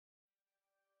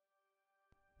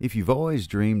If you've always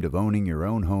dreamed of owning your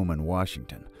own home in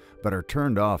Washington, but are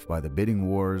turned off by the bidding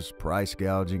wars, price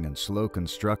gouging, and slow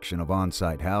construction of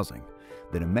on-site housing,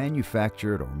 then a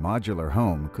manufactured or modular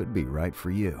home could be right for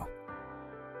you.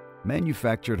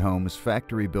 Manufactured Homes'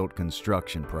 factory-built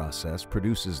construction process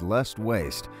produces less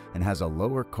waste and has a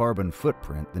lower carbon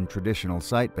footprint than traditional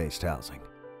site-based housing.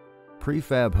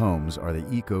 Prefab homes are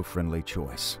the eco-friendly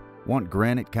choice. Want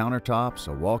granite countertops,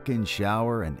 a walk-in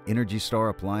shower, and Energy Star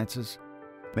appliances?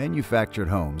 Manufactured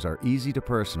homes are easy to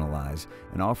personalize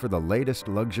and offer the latest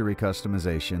luxury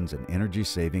customizations and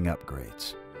energy-saving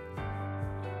upgrades.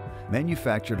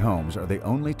 Manufactured homes are the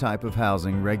only type of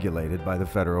housing regulated by the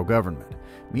federal government,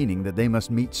 meaning that they must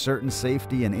meet certain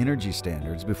safety and energy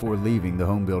standards before leaving the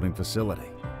home building facility.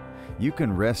 You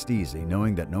can rest easy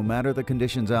knowing that no matter the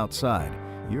conditions outside,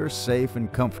 you're safe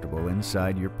and comfortable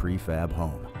inside your prefab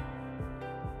home.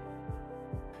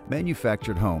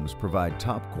 Manufactured homes provide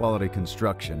top-quality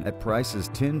construction at prices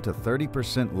 10 to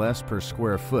 30% less per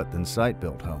square foot than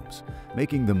site-built homes,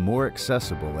 making them more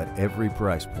accessible at every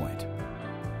price point.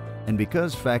 And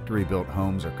because factory-built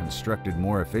homes are constructed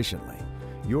more efficiently,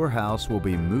 your house will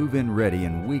be move-in ready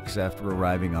in weeks after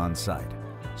arriving on site,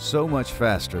 so much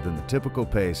faster than the typical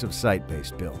pace of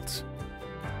site-based builds.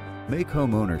 Make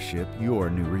homeownership your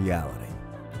new reality.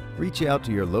 Reach out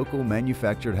to your local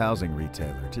manufactured housing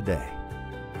retailer today.